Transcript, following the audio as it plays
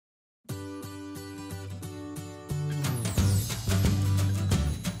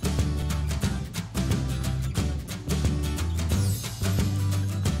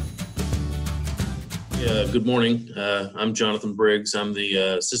Good morning. I'm Jonathan Briggs. I'm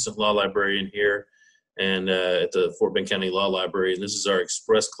the assistant law librarian here and at the Fort Bend County Law Library. And this is our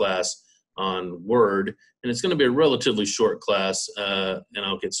express class on Word. And it's going to be a relatively short class. And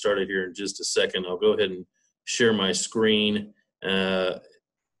I'll get started here in just a second. I'll go ahead and share my screen. So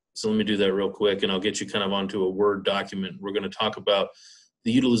let me do that real quick, and I'll get you kind of onto a Word document. We're going to talk about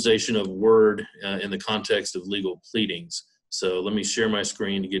the utilization of Word in the context of legal pleadings. So let me share my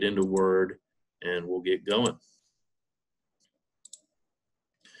screen to get into Word, and we'll get going.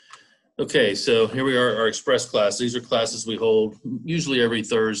 Okay, so here we are, our express class. These are classes we hold usually every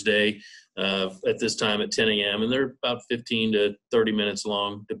Thursday at this time at 10 a.m. And they're about 15 to 30 minutes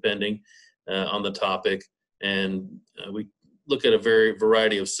long, depending on the topic. And we look at a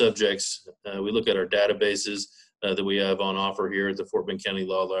variety of subjects. We look at our databases that we have on offer here at the Fort Bend County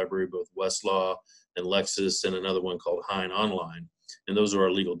Law Library, both Westlaw and Lexis, and another one called Hein Online. And those are our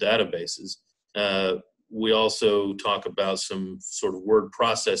legal databases. We also talk about some sort of word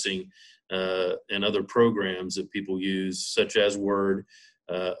processing and other programs that people use, such as Word,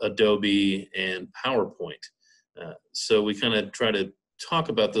 Adobe, and PowerPoint. So we kind of try to talk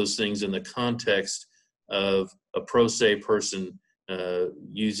about those things in the context of a pro se person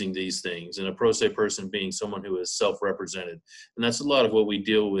using these things, and a pro se person being someone who is self-represented. And that's a lot of what we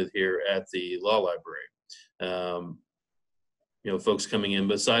deal with here at the law library. Folks coming in,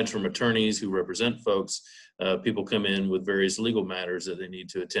 besides from attorneys who represent folks, people come in with various legal matters that they need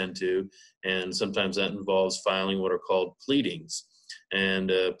to attend to, and sometimes that involves filing what are called pleadings.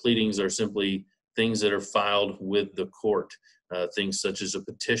 And pleadings are simply things that are filed with the court, things such as a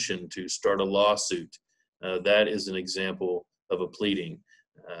petition to start a lawsuit. That is an example of a pleading.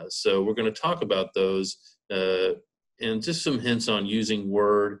 So we're going to talk about those and just some hints on using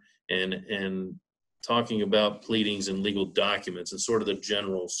Word and talking about pleadings and legal documents and sort of the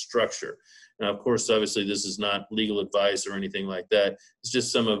general structure. Now, of course, obviously, this is not legal advice or anything like that. It's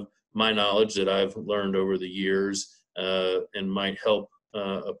just some of my knowledge that I've learned over the years and might help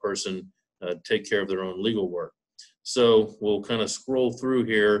a person take care of their own legal work. So we'll kind of scroll through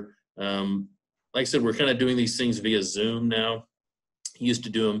here. Like I said, we're kind of doing these things via Zoom now. Used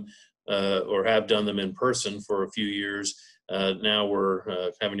to do them or have done them in person for a few years. Now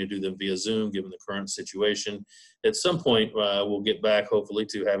we're having to do them via Zoom, given the current situation. At some point, we'll get back, hopefully,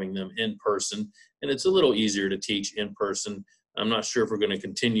 to having them in person. And it's a little easier to teach in person. I'm not sure if we're going to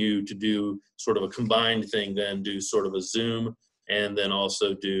continue to do sort of a combined thing, then do sort of a Zoom and then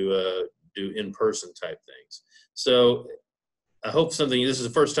also do in-person type things. So I hope this is the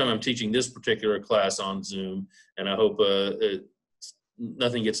first time I'm teaching this particular class on Zoom, and I hope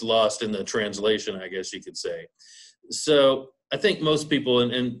nothing gets lost in the translation, I guess you could say. So I think most people,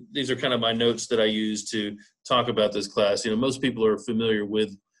 and these are kind of my notes that I use to talk about this class, most people are familiar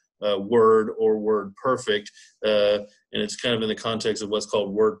with Word or Word Perfect, and it's kind of in the context of what's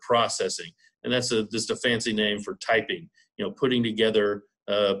called word processing. And that's just a fancy name for typing, putting together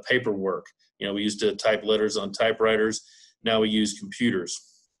paperwork. We used to type letters on typewriters. Now we use computers.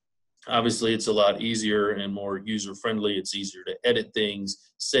 Obviously, it's a lot easier and more user-friendly. It's easier to edit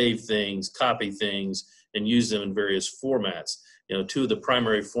things, save things, copy things, and use them in various formats. Two of the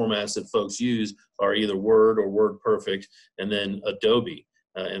primary formats that folks use are either Word or Word Perfect, and then Adobe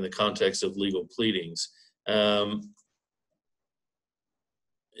in the context of legal pleadings. So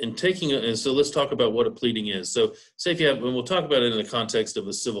let's talk about what a pleading is. So say and we'll talk about it in the context of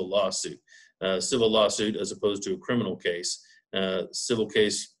a civil lawsuit. Civil lawsuit as opposed to a criminal case. Civil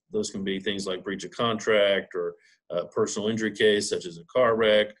case, those can be things like breach of contract or a personal injury case, such as a car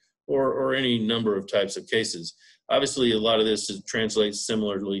wreck, or any number of types of cases. Obviously, a lot of this translates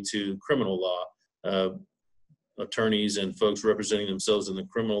similarly to criminal law. Attorneys and folks representing themselves in the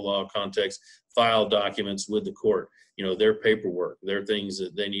criminal law context file documents with the court. Their paperwork, their things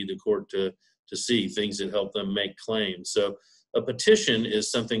that they need the court to see, things that help them make claims. So a petition is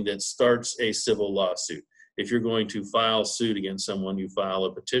something that starts a civil lawsuit. If you're going to file suit against someone, you file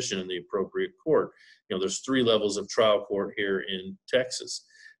a petition in the appropriate court. There's 3 levels of trial court here in Texas.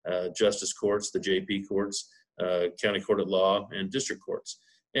 Justice courts, the JP courts, county court at law, and district courts.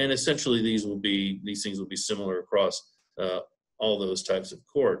 And essentially these things will be similar across all those types of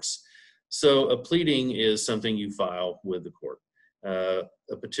courts. So a pleading is something you file with the court, a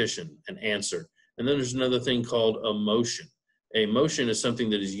petition, an answer. And then there's another thing called a motion. A motion is something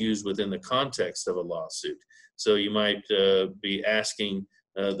that is used within the context of a lawsuit. So you might be asking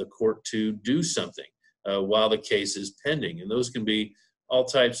the court to do something while the case is pending. And those can be all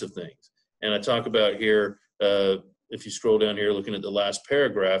types of things. And I talk about here, if you scroll down here looking at the last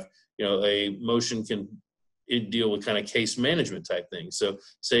paragraph, a motion can deal with kind of case management type things. So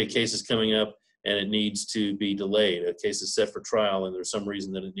say a case is coming up and it needs to be delayed. A case is set for trial and there's some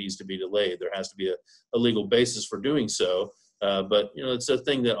reason that it needs to be delayed. There has to be a legal basis for doing so. But it's a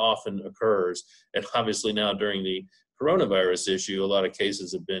thing that often occurs. And obviously now during the coronavirus issue, a lot of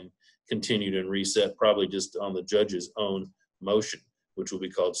cases have been continued and reset, probably just on the judge's own motion, which will be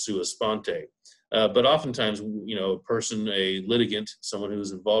called sua sponte. But oftentimes, a person, a litigant, someone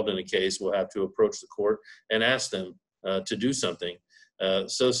who's involved in a case will have to approach the court and ask them to do something.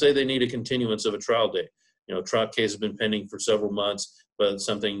 So say they need a continuance of a trial date. Trial case has been pending for several months, but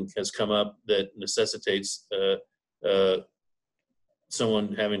something has come up that necessitates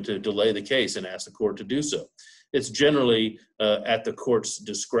someone having to delay the case and ask the court to do so. It's generally at the court's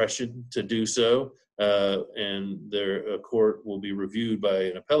discretion to do so, and their court will be reviewed by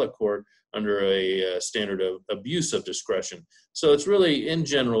an appellate court under a standard of abuse of discretion. So it's really, in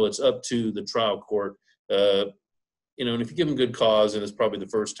general, it's up to the trial court. And if you give them good cause and it's probably the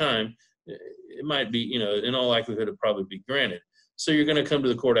first time, it might be, in all likelihood, it'll probably be granted. So you're going to come to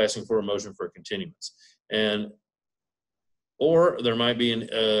the court asking for a motion for a continuance. Or there might be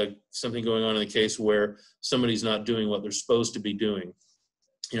something going on in the case where somebody's not doing what they're supposed to be doing.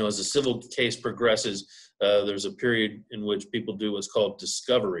 As a civil case progresses, there's a period in which people do what's called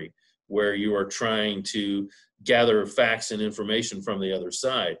discovery, where you are trying to gather facts and information from the other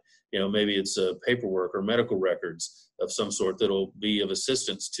side. Maybe it's paperwork or medical records of some sort that'll be of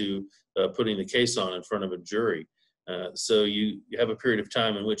assistance to putting the case on in front of a jury. So you have a period of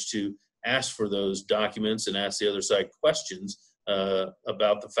time in which to ask for those documents and ask the other side questions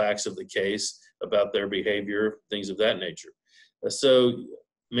about the facts of the case, about their behavior, things of that nature. So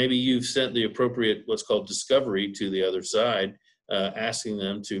maybe you've sent the appropriate what's called discovery to the other side, asking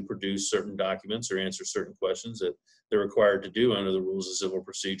them to produce certain documents or answer certain questions that they're required to do under the rules of civil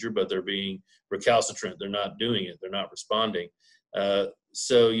procedure, but they're being recalcitrant. They're not doing it. They're not responding.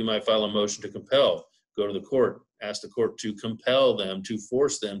 So you might file a motion to compel, go to the court, ask the court to compel them, to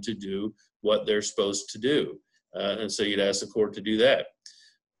force them to do what they're supposed to do. And so you'd ask the court to do that.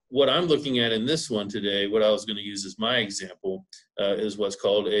 What I'm looking at in this one today, what I was going to use as my example, is what's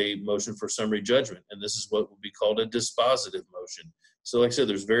called a motion for summary judgment. And this is what would be called a dispositive motion. So like I said,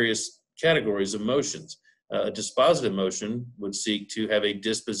 there's various categories of motions. A dispositive motion would seek to have a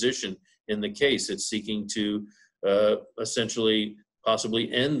disposition in the case. It's seeking to essentially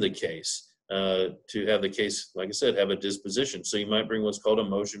possibly end the case, to have the case, like I said, have a disposition. So you might bring what's called a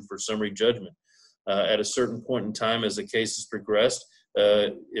motion for summary judgment. At a certain point in time as the case has progressed,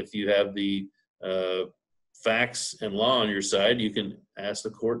 if you have the facts and law on your side, you can ask the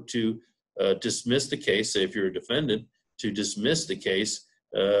court to dismiss the case, say if you're a defendant, to dismiss the case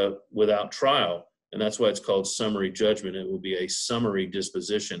without trial. And that's why it's called summary judgment. It will be a summary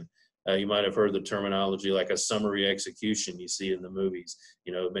disposition. You might have heard the terminology like a summary execution you see in the movies.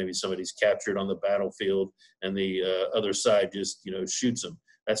 Maybe somebody's captured on the battlefield and the other side just, shoots them.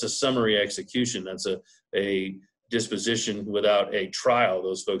 That's a summary execution. That's a disposition without a trial.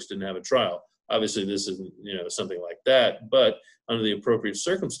 Those folks didn't have a trial. Obviously, this isn't, something like that. But under the appropriate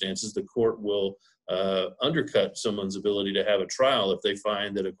circumstances, the court will undercut someone's ability to have a trial if they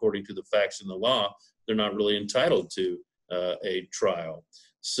find that according to the facts in the law, they're not really entitled to a trial.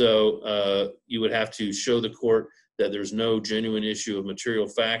 So you would have to show the court that there's no genuine issue of material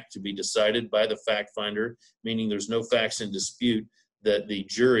fact to be decided by the fact finder, meaning there's no facts in dispute that the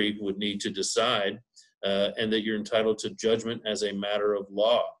jury would need to decide, and that you're entitled to judgment as a matter of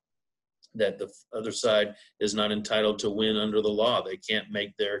law, that the other side is not entitled to win under the law. They can't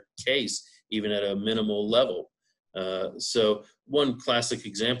make their case even at a minimal level. So one classic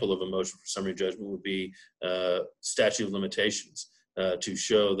example of a motion for summary judgment would be statute of limitations, to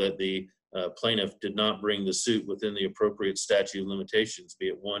show that the plaintiff did not bring the suit within the appropriate statute of limitations, be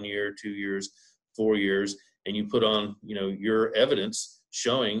it 1 year, 2 years, 4 years, and you put on, your evidence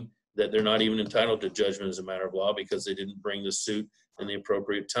showing that they're not even entitled to judgment as a matter of law because they didn't bring the suit in the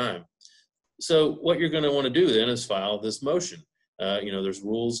appropriate time. So what you're going to want to do then is file this motion. There's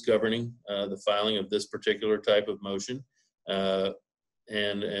rules governing the filing of this particular type of motion,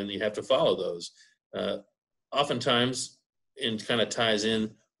 and you have to follow those. Oftentimes, and kind of ties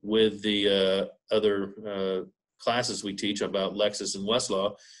in with the other classes we teach about Lexis and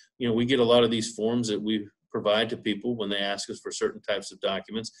Westlaw, we get a lot of these forms that we provide to people when they ask us for certain types of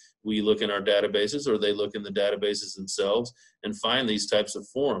documents. We look in our databases, or they look in the databases themselves and find these types of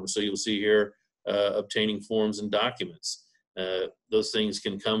forms. So you'll see here obtaining forms and documents. Those things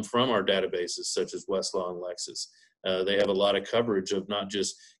can come from our databases such as Westlaw and Lexis. They have a lot of coverage of not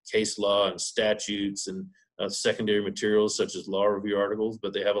just case law and statutes and secondary materials such as law review articles,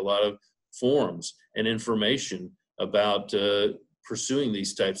 but they have a lot of forms and information about pursuing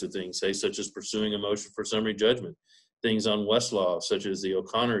these types of things, say, such as pursuing a motion for summary judgment. Things on Westlaw, such as the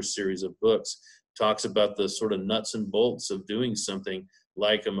O'Connor's series of books, talks about the sort of nuts and bolts of doing something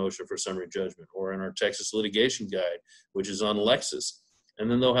like a motion for summary judgment, or in our Texas litigation guide, which is on Lexis. And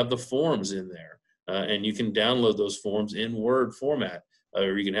then they'll have the forms in there. And you can download those forms in Word format,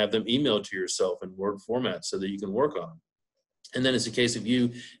 or you can have them emailed to yourself in Word format so that you can work on them. And then it's a case of you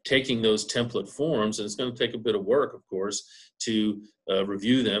taking those template forms, and it's going to take a bit of work, of course, to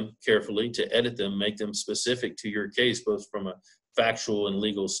review them carefully, to edit them, make them specific to your case, both from a factual and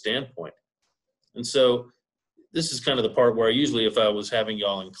legal standpoint. And so this is kind of the part where usually if I was having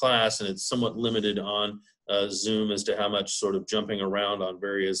y'all in class, and it's somewhat limited on Zoom as to how much sort of jumping around on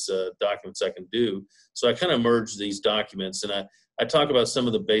various documents I can do. So I kind of merge these documents, and I talk about some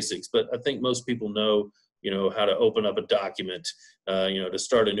of the basics, but I think most people know, how to open up a document, to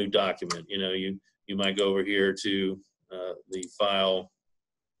start a new document. You might go over here to the file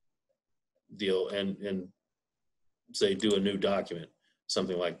deal and say, do a new document,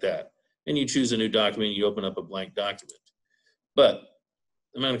 something like that. And you choose a new document, you open up a blank document. But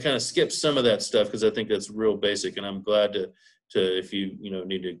I'm going to kind of skip some of that stuff because I think that's real basic, and I'm glad to if you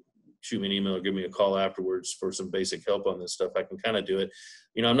need to shoot me an email or give me a call afterwards for some basic help on this stuff, I can kind of do it.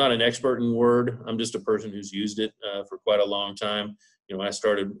 I'm not an expert in Word. I'm just a person who's used it for quite a long time. When I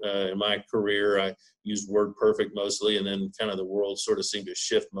started in my career, I used WordPerfect mostly, and then kind of the world sort of seemed to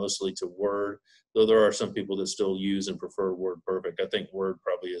shift mostly to Word, though there are some people that still use and prefer WordPerfect. I think Word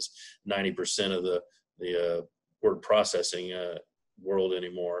probably is 90% of the word processing world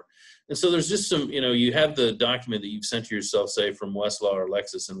anymore. And so there's just some, you have the document that you've sent to yourself, say from Westlaw or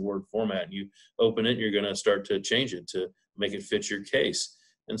Lexis in Word format, and you open it, and you're going to start to change it to make it fit your case.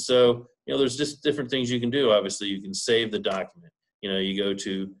 And so, there's just different things you can do. Obviously, you can save the document. You go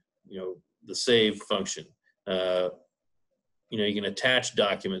to, the save function. You can attach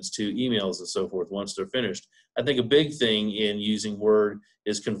documents to emails and so forth once they're finished. I think a big thing in using Word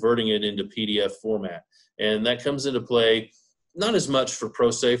is converting it into PDF format. And that comes into play not as much for pro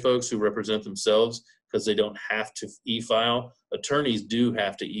se folks who represent themselves because they don't have to e-file. Attorneys do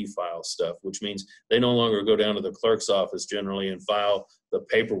have to e-file stuff, which means they no longer go down to the clerk's office generally and file the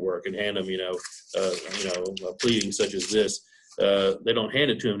paperwork and hand them, a pleading such as this. They don't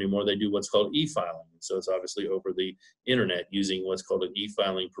hand it to them anymore. They do what's called e-filing. So it's obviously over the internet using what's called an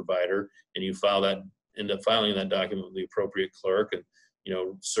e-filing provider, and you end up filing that document with the appropriate clerk and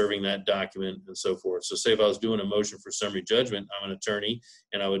serving that document and so forth. So say if I was doing a motion for summary judgment, I'm an attorney,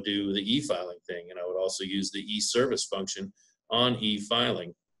 and I would do the e-filing thing, and I would also use the e-service function on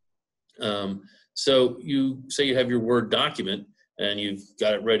e-filing. So you say you have your Word document and you've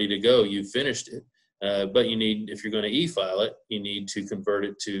got it ready to go, you've finished it, but if you're going to e-file it, you need to convert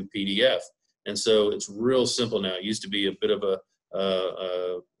it to PDF. And so it's real simple now. It used to be a bit of a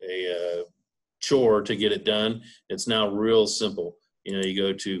chore to get it done. It's now real simple. You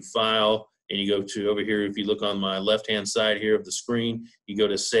go to File, and you go to over here. If you look on my left-hand side here of the screen, you go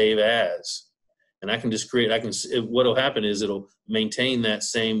to Save As. And I can just what'll happen is it'll maintain that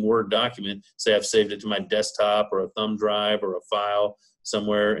same Word document. Say I've saved it to my desktop or a thumb drive or a file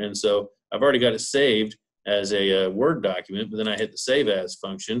somewhere. And so I've already got it saved as a Word document, but then I hit the Save As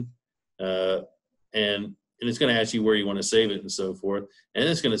function, and it's going to ask you where you want to save it and so forth. And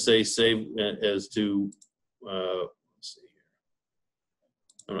it's going to say save as to, let's see here.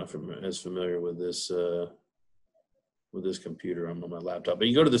 I'm not as familiar with this computer. I'm on my laptop. But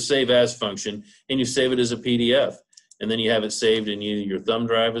you go to the Save As function, and you save it as a PDF. And then you have it saved in either your thumb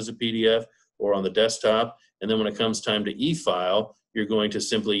drive as a PDF or on the desktop. And then when it comes time to e-file, you're going to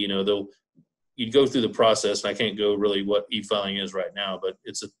simply, you'd go through the process, and I can't go really what e-filing is right now, but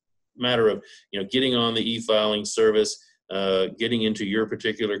it's a matter of, getting on the e-filing service, getting into your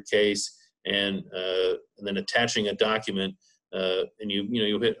particular case, and then attaching a document, and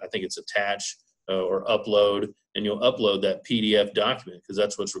you'll hit, I think it's attach or upload, and you'll upload that PDF document because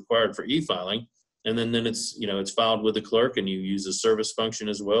that's what's required for e-filing. And then it's, it's filed with the clerk, and you use the service function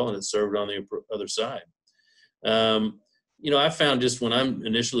as well, and it's served on the other side. I found just when I'm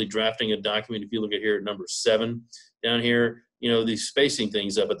initially drafting a document, if you look at here at number 7 down here, these spacing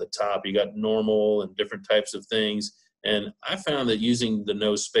things up at the top, you got normal and different types of things. And I found that using the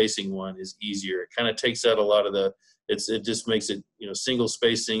no spacing one is easier. It kind of takes out a lot of it just makes it, single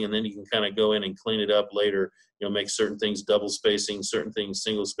spacing, and then you can kind of go in and clean it up later, make certain things double spacing, certain things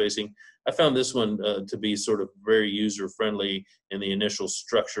single spacing. I found this one to be sort of very user friendly in the initial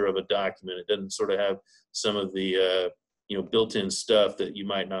structure of a document. It doesn't sort of have some of the, built-in stuff that you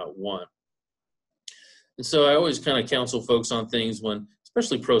might not want. And so I always kind of counsel folks on things when,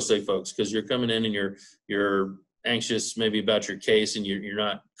 especially pro se folks, because you're coming in and you're anxious maybe about your case, and you're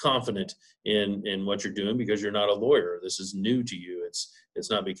not confident in what you're doing because you're not a lawyer. This is new to you. It's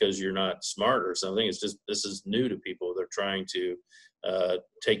not because you're not smart or something. It's just this is new to people. They're trying to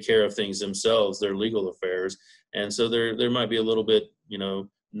take care of things themselves, their legal affairs, and so there might be a little bit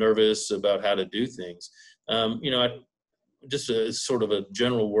nervous about how to do things. Just a sort of a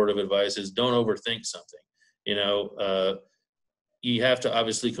general word of advice is don't overthink something. You have to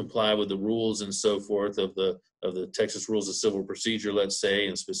obviously comply with the rules and so forth of the Texas Rules of Civil Procedure, let's say,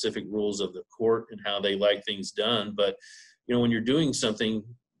 and specific rules of the court and how they like things done. But when you're doing something,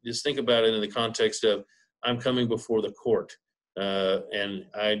 just think about it in the context of I'm coming before the court, and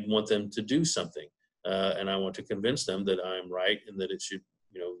I want them to do something, and I want to convince them that I'm right and that it should,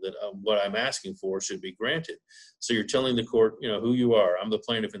 that what I'm asking for should be granted. So you're telling the court, who you are. I'm the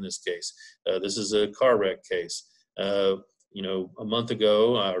plaintiff in this case. This is a car wreck case. A month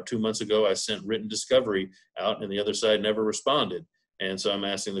ago or 2 months ago, I sent written discovery out, and the other side never responded. And so I'm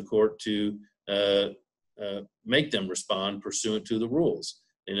asking the court to make them respond pursuant to the rules.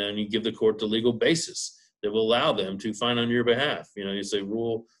 And then you give the court the legal basis that will allow them to find on your behalf. You say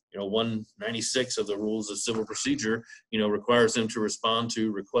Rule 196 of the Rules of Civil Procedure, requires them to respond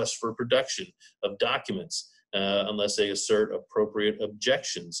to requests for production of documents unless they assert appropriate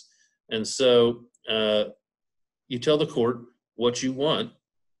objections. And so you tell the court what you want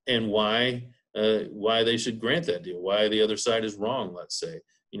and why they should grant that deal, why the other side is wrong, let's say.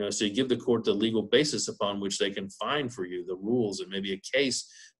 So you give the court the legal basis upon which they can find for you the rules and maybe a case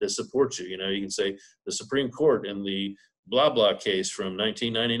that supports you. You can say the Supreme Court in the blah blah case from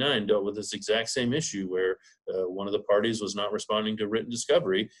 1999 dealt with this exact same issue where one of the parties was not responding to written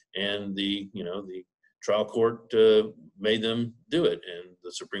discovery, and the trial court made them do it, and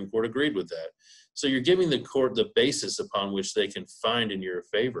the Supreme Court agreed with that. So you're giving the court the basis upon which they can find in your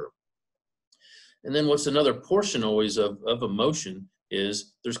favor. And then what's another portion always of a motion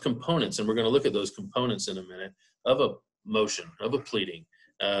is there's components, and we're going to look at those components in a minute, of a motion, of a pleading.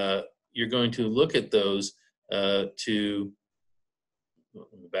 You're going to look at those let me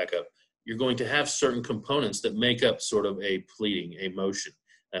back up. You're going to have certain components that make up sort of a pleading, a motion.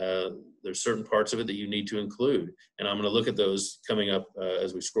 There's certain parts of it that you need to include, and I'm going to look at those coming up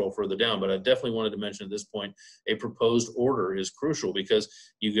as we scroll further down. But I definitely wanted to mention at this point, a proposed order is crucial, because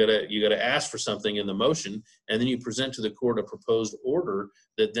you gotta ask for something in the motion, and then you present to the court a proposed order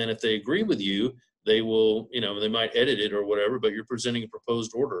that then, if they agree with you, they will, they might edit it or whatever, but you're presenting a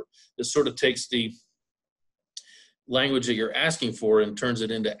proposed order. This sort of takes the language that you're asking for and turns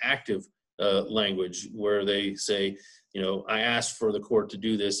it into active language, where they say, I asked for the court to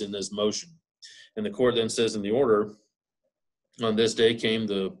do this in this motion. And the court then says in the order, on this day came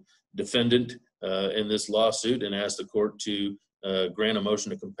the defendant in this lawsuit and asked the court to grant a motion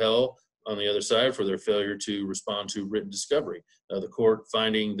to compel on the other side for their failure to respond to written discovery. The court,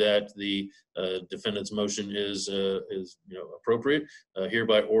 finding that the defendant's motion is appropriate,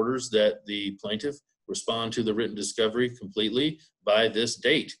 hereby orders that the plaintiff respond to the written discovery completely by this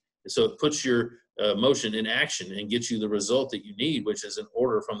date. So it puts your motion in action and gets you the result that you need, which is an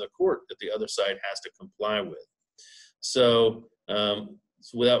order from the court that the other side has to comply with. So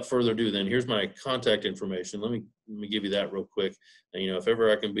without further ado, then here's my contact information. Let me give you that real quick. And, if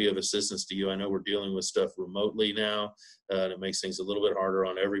ever I can be of assistance to you, I know we're dealing with stuff remotely now, and it makes things a little bit harder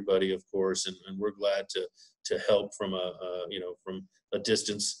on everybody, of course. And we're glad to help from from a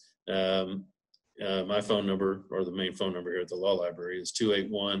distance. My phone number, or the main phone number here at the law library, is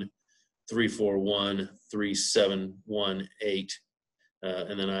 281-341-3718.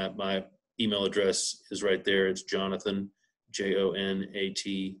 And then my email address is right there. It's Jonathan,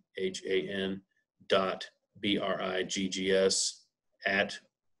 JONATHAN .BRIGGS at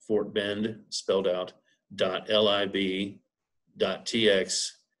Fort Bend, spelled out, .lib.tx.us.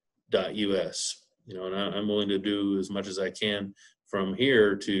 And I'm willing to do as much as I can from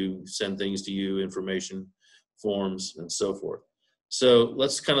here to send things to you, information, forms, and so forth. So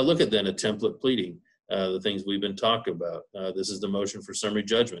let's kind of look at then a template pleading, the things we've been talking about. This is the motion for summary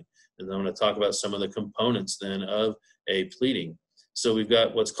judgment. And I'm going to talk about some of the components then of a pleading. So we've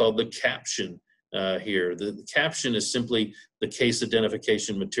got what's called the caption here. The caption is simply the case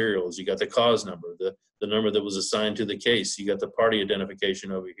identification materials. You got the cause number, the number that was assigned to the case. You got the party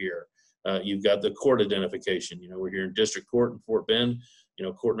identification over here. You've got the court identification. We're here in district court in Fort Bend,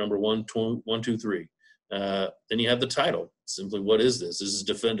 court number 123. Then you have the title. Simply, what is this? This is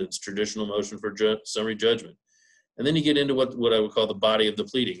defendant's traditional motion for summary judgment. And then you get into what I would call the body of the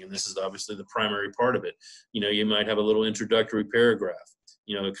pleading. And this is obviously the primary part of it. You might have a little introductory paragraph,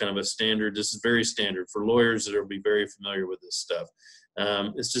 kind of a standard. This is very standard for lawyers that will be very familiar with this stuff.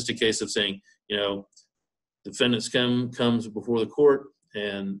 It's just a case of saying, defendants comes before the court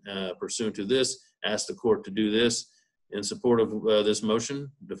and pursuant to this, ask the court to do this in support of this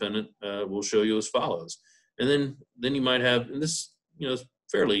motion. Defendant will show you as follows. And then you might have, and this, is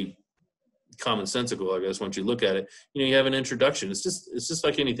fairly commonsensical, I guess, once you look at it. You have an introduction. It's just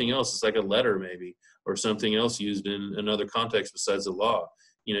like anything else. It's like a letter maybe, or something else used in another context besides the law.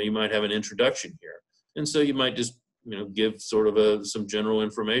 You might have an introduction here. And so you might just, give sort of some general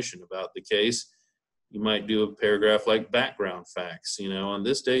information about the case. You might do a paragraph like background facts, on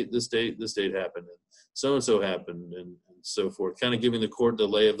this date happened, and so-and-so happened, and so forth, kind of giving the court the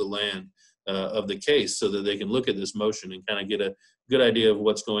lay of the land of the case so that they can look at this motion and kind of get a good idea of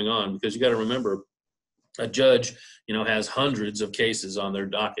what's going on. Because you got to remember, a judge, has hundreds of cases on their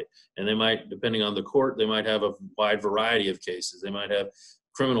docket, and they might, depending on the court, they might have a wide variety of cases. They might have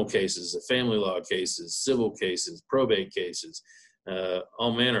criminal cases, family law cases, civil cases, probate cases,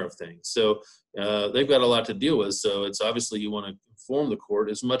 all manner of things. So they've got a lot to deal with. So it's obviously you want to inform the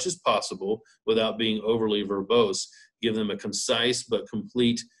court as much as possible without being overly verbose. Give them a concise but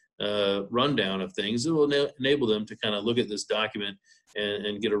complete rundown of things that will enable them to kind of look at this document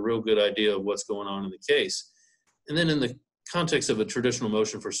and get a real good idea of what's going on in the case. And then in the context of a traditional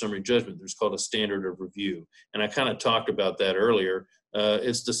motion for summary judgment, there's called a standard of review. And I kind of talked about that earlier.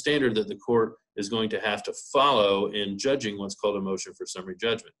 It's the standard that the court is going to have to follow in judging what's called a motion for summary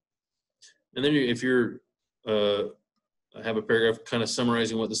judgment. And then if you're I have a paragraph kind of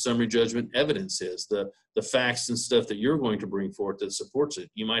summarizing what the summary judgment evidence is, the facts and stuff that you're going to bring forth that supports it.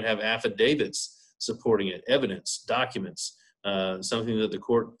 You might have affidavits supporting it, evidence, documents, something that the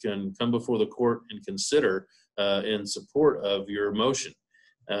court can come before the court and consider in support of your motion.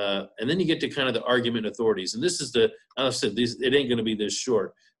 And then you get to kind of the argument authorities. And this is it ain't going to be this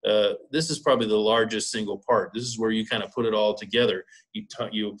short. This is probably the largest single part. This is where you kind of put it all together.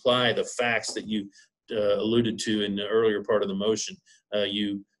 You apply the facts that you alluded to in the earlier part of the motion.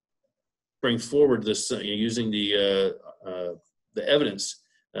 You bring forward this using the evidence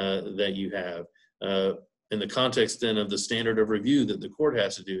that you have in the context then of the standard of review that the court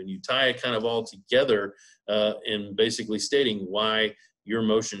has to do, and you tie it kind of all together in basically stating why your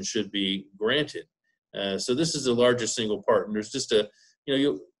motion should be granted. So this is the largest single part, and there's just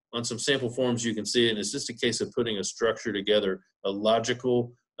on some sample forms you can see it, and it's just a case of putting a structure together, a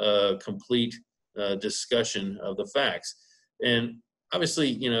logical, complete discussion of the facts. And obviously,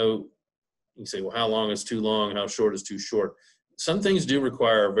 you can say, well, how long is too long? How short is too short? Some things do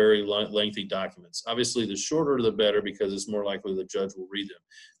require very lengthy documents. Obviously, the shorter the better, because it's more likely the judge will read them.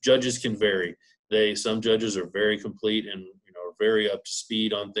 Judges can vary. Some judges are very complete and are very up to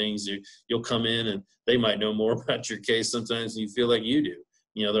speed on things. You'll come in and they might know more about your case sometimes than you feel like you do.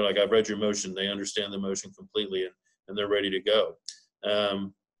 They're like, I've read your motion. They understand the motion completely and they're ready to go.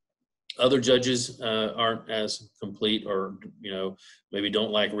 Other judges aren't as complete, or maybe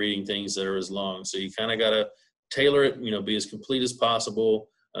don't like reading things that are as long. So you kind of got to tailor it, be as complete as possible,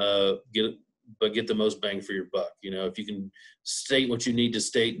 get the most bang for your buck. If you can state what you need to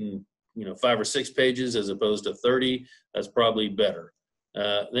state in 5 or 6 pages as opposed to 30, that's probably better.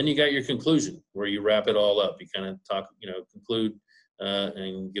 Then you got your conclusion where you wrap it all up. You kind of conclude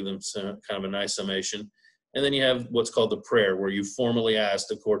and give them kind of a nice summation. And then you have what's called the prayer, where you formally ask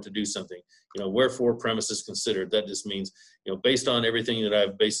the court to do something. Wherefore premises considered. That just means, based on everything that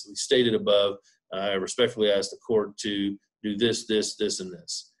I've basically stated above, I respectfully ask the court to do this, this, this, and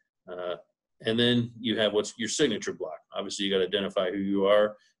this. And then you have what's your signature block. Obviously, you got to identify who you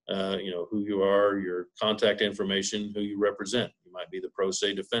are, your contact information, who you represent. You might be the pro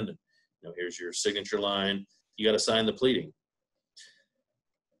se defendant. Here's your signature line. You got to sign the pleading.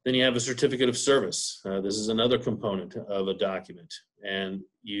 Then you have a certificate of service. This is another component of a document, and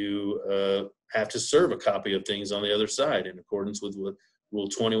you have to serve a copy of things on the other side in accordance with Rule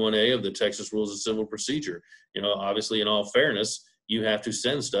 21A of the Texas Rules of Civil Procedure. Obviously, in all fairness, you have to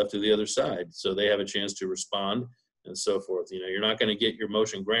send stuff to the other side so they have a chance to respond and so forth. You're not going to get your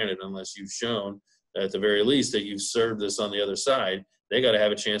motion granted unless you've shown, at the very least, that you've served this on the other side. They got to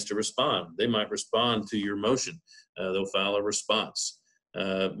have a chance to respond. They might respond to your motion. They'll file a response.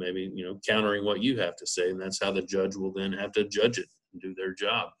 Maybe countering what you have to say, and that's how the judge will then have to judge it and do their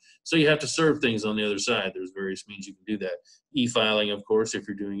job. So you have to serve things on the other side. There's various means you can do that. E-filing, of course, if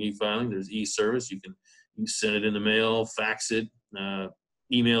you're doing e-filing, there's e-service. You can send it in the mail, fax it,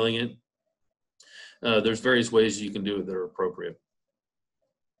 emailing it. There's various ways you can do it that are appropriate.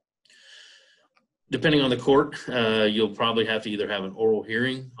 Depending on the court, you'll probably have to either have an oral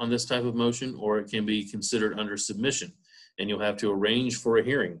hearing on this type of motion, or it can be considered under submission. And you'll have to arrange for a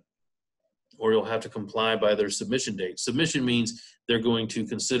hearing, or you'll have to comply by their submission date. Submission means they're going to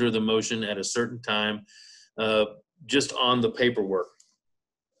consider the motion at a certain time just on the paperwork,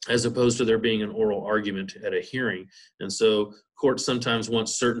 as opposed to there being an oral argument at a hearing. And so courts sometimes want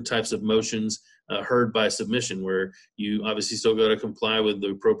certain types of motions heard by submission, where you obviously still got to comply with the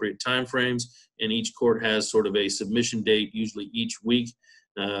appropriate timeframes, and each court has sort of a submission date, usually each week,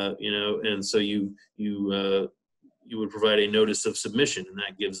 and so you would provide a notice of submission, and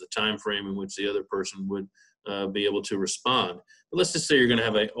that gives the time frame in which the other person would be able to respond. But let's just say you're going to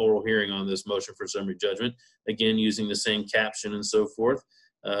have an oral hearing on this motion for summary judgment, again using the same caption and so forth.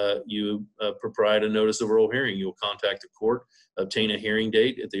 You provide a notice of oral hearing. You'll contact the court, obtain a hearing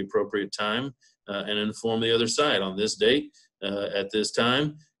date at the appropriate time, and inform the other side on this date, at this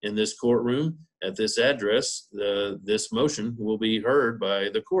time, in this courtroom, at this address, this motion will be heard by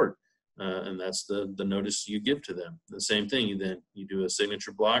the court. And that's the notice you give to them. The same thing, you do a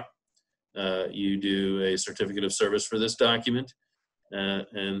signature block, you do a certificate of service for this document,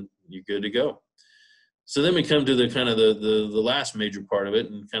 and you're good to go. So then we come to the kind of the last major part of it,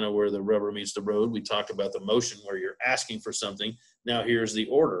 and kind of where the rubber meets the road. We talked about the motion where you're asking for something. Now here's the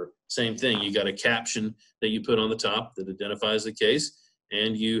order. Same thing. You got a caption that you put on the top that identifies the case,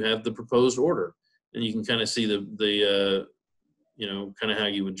 and you have the proposed order. And you can kind of see the kind of how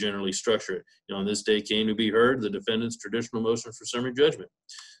you would generally structure it. On this day came to be heard the defendant's traditional motion for summary judgment.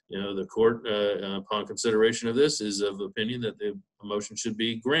 The court, upon consideration of this, is of opinion that the motion should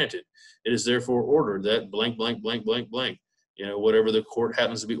be granted. It is therefore ordered that blank, blank, blank, blank, blank. Whatever the court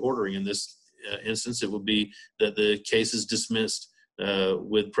happens to be ordering in this instance, it would be that the case is dismissed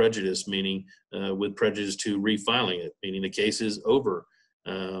with prejudice, meaning with prejudice to refiling it, meaning the case is over.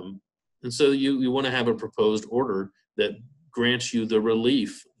 And so you want to have a proposed order that grants you the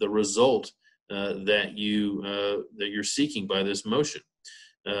relief, the result that you're seeking by this motion.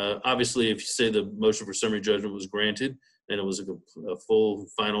 Obviously, if you say the motion for summary judgment was granted and it was a full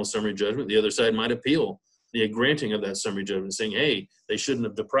final summary judgment, the other side might appeal the granting of that summary judgment, saying, hey, they shouldn't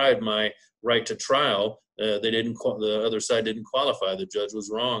have deprived my right to trial. The other side didn't qualify. The judge was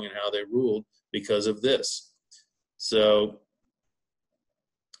wrong in how they ruled because of this. So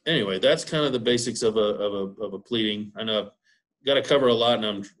anyway, that's kind of the basics of a pleading. I know I've got to cover a lot, and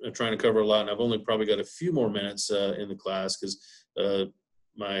I'm trying to cover a lot, and I've only probably got a few more minutes in the class because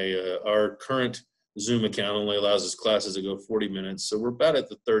our current Zoom account only allows us classes to go 40 minutes. So we're about at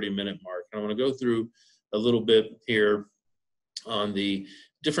the 30-minute mark. And I want to go through a little bit here on the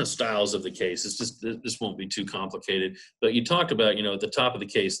different styles of the case. It's just, this won't be too complicated, but you talked about, at the top of the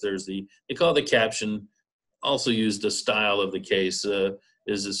case, there's they call it the caption, also used the style of the case,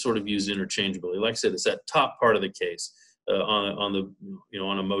 is sort of used interchangeably. Like I said, it's that top part of the case on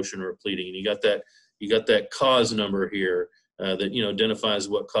a motion or a pleading. And you got that cause number here that, identifies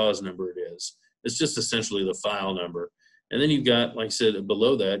what cause number it is. It's just essentially the file number. And then you've got, like I said,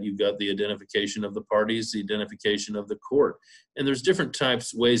 below that, you've got the identification of the parties, the identification of the court. And there's different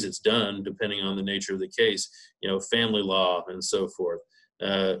ways it's done depending on the nature of the case, family law and so forth.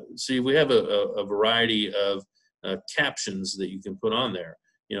 So we have a variety of captions that you can put on there,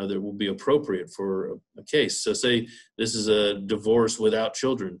 that will be appropriate for a case. So say this is a divorce without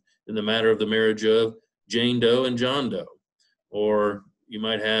children in the matter of the marriage of Jane Doe and John Doe. Or you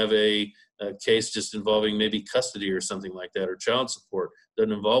might have a case just involving maybe custody or something like that, or child support.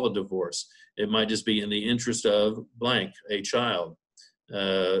 Doesn't involve a divorce. It might just be in the interest of blank, a child.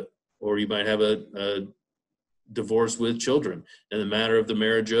 Or you might have a divorce with children in the matter of the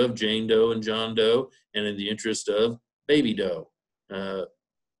marriage of Jane Doe and John Doe, and in the interest of baby Doe.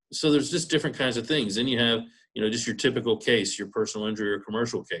 So there's just different kinds of things. Then you have, just your typical case, your personal injury or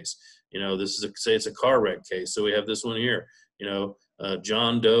commercial case. This is say it's a car wreck case. So we have this one here,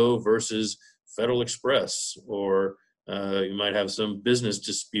 John Doe versus Federal Express, or you might have some business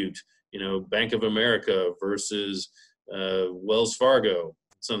dispute, Bank of America versus Wells Fargo,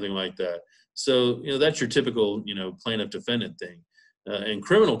 something like that. So, that's your typical, plaintiff defendant thing. In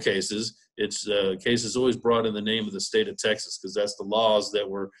criminal cases, it's cases always brought in the name of the state of Texas because that's the laws that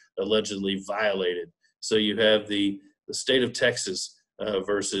were allegedly violated. So you have the state of Texas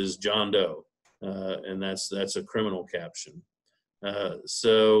versus John Doe, and that's a criminal caption.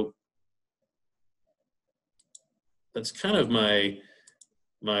 So that's kind of my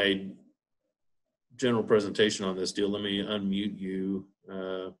general presentation on this deal. Let me unmute you.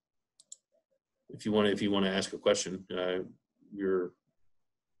 If you want to ask a question, you're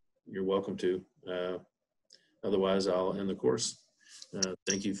welcome to. Otherwise, I'll end the course.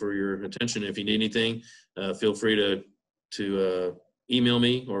 Thank you for your attention. If you need anything, feel free to email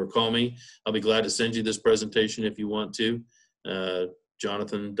me or call me. I'll be glad to send you this presentation if you want to.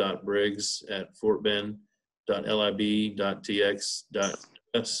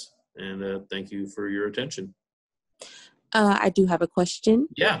 Jonathan.Briggs@fortbend.lib.tx.us. And thank you for your attention. I do have a question.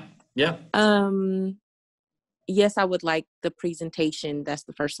 Yeah. Yes, I would like the presentation. That's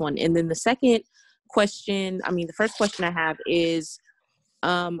the first one. And then the second question, the first question I have is,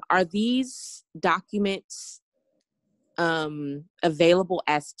 are these documents available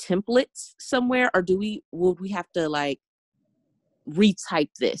as templates somewhere, or would we have to like retype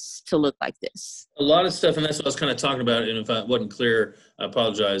this to look like this? A lot of stuff, and that's what I was kind of talking about. And if I wasn't clear, I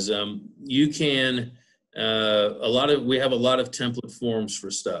apologize. You can, we have a lot of template forms for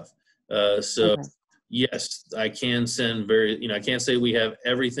stuff. So Okay. yes, I can send I can't say we have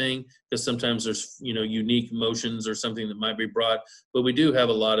everything because sometimes there's, unique motions or something that might be brought, but we do have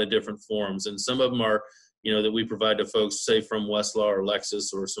a lot of different forms, and some of them are, that we provide to folks, say from Westlaw or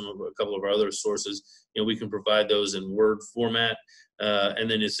Lexis or a couple of our other sources. We can provide those in Word format. And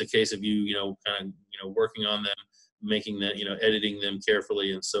then it's a case of you, kind of, working on them, making that, editing them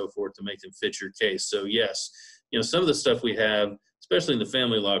carefully and so forth to make them fit your case. So yes, some of the stuff we have, especially in the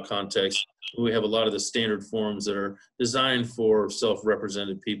family law context, we have a lot of the standard forms that are designed for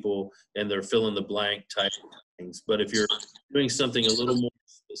self-represented people, and they're fill in the blank type things. But if you're doing something a little more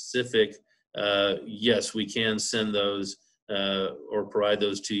specific, yes, we can send those or provide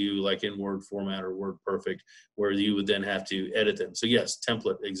those to you like in Word format or Word Perfect, where you would then have to edit them. So yes,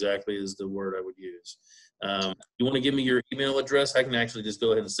 template exactly is the word I would use. You want to give me your email address? I can actually just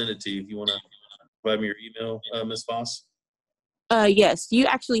go ahead and send it to you if you want to provide me your email, Ms. Foss. Yes, you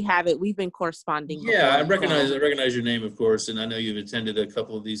actually have it. We've been corresponding Yeah, before. I recognize your name, of course, and I know you've attended a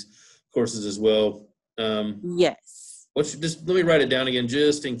couple of these courses as well. Yes. Just let me write it down again,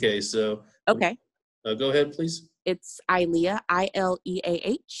 just in case. So, Okay. Go ahead, please. It's Ileah,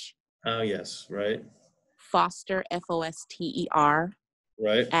 ILEAH. Oh, yes, right. Foster, FOSTER.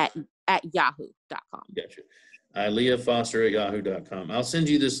 Right. At yahoo.com. Gotcha. IleahFoster@yahoo.com. I'll send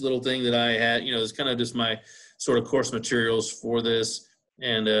you this little thing that I had. It's kind of just my sort of course materials for this.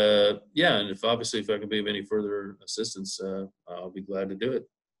 And and if I can be of any further assistance, I'll be glad to do it.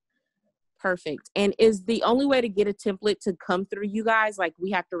 Perfect. And is the only way to get a template to come through you guys, like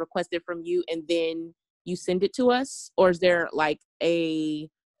we have to request it from you and then you send it to us? Or is there like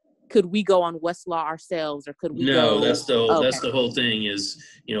could we go on Westlaw ourselves, or could we go? No, that's the whole thing is,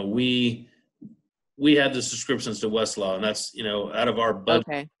 we have the subscriptions to Westlaw, and that's, out of our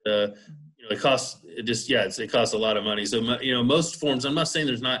budget. Okay. It costs a lot of money. So, most forms, I'm not saying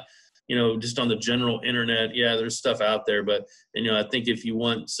there's not, just on the general internet, there's stuff out there, but, I think if you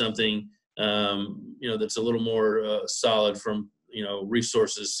want something, that's a little more solid from,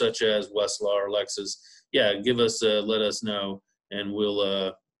 resources such as Westlaw or Lexis, give us, let us know, and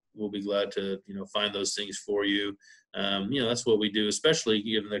we'll be glad to, find those things for you. That's what we do, especially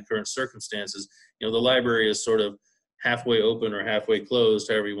given the current circumstances. The library is sort of halfway open or halfway closed,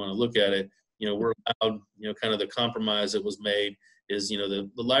 however you want to look at it. We're allowed, kind of the compromise that was made is, the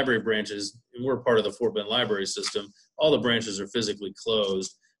library branches, and we're part of the Fort Bend library system. All the branches are physically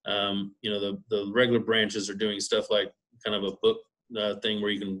closed. The regular branches are doing stuff like kind of a book thing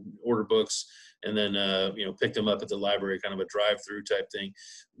where you can order books and then, pick them up at the library, kind of a drive-through type thing.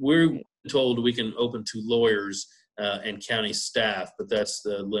 We're told we can open to lawyers and county staff, but that's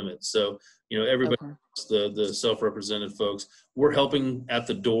the limit. So, everybody, the self-represented folks, we're helping at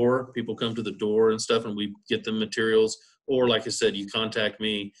the door. People come to the door and stuff, and we get them materials. Or like I said, you contact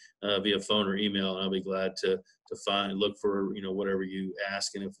me via phone or email, and I'll be glad to look for, whatever you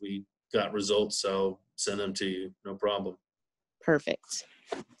ask. And if we got results, I'll send them to you. No problem. Perfect.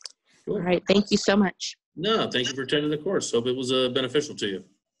 Cool. All right. Thank you so much. No, thank you for attending the course. Hope it was beneficial to you.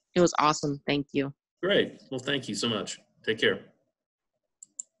 It was awesome. Thank you. Great. Well, thank you so much. Take care.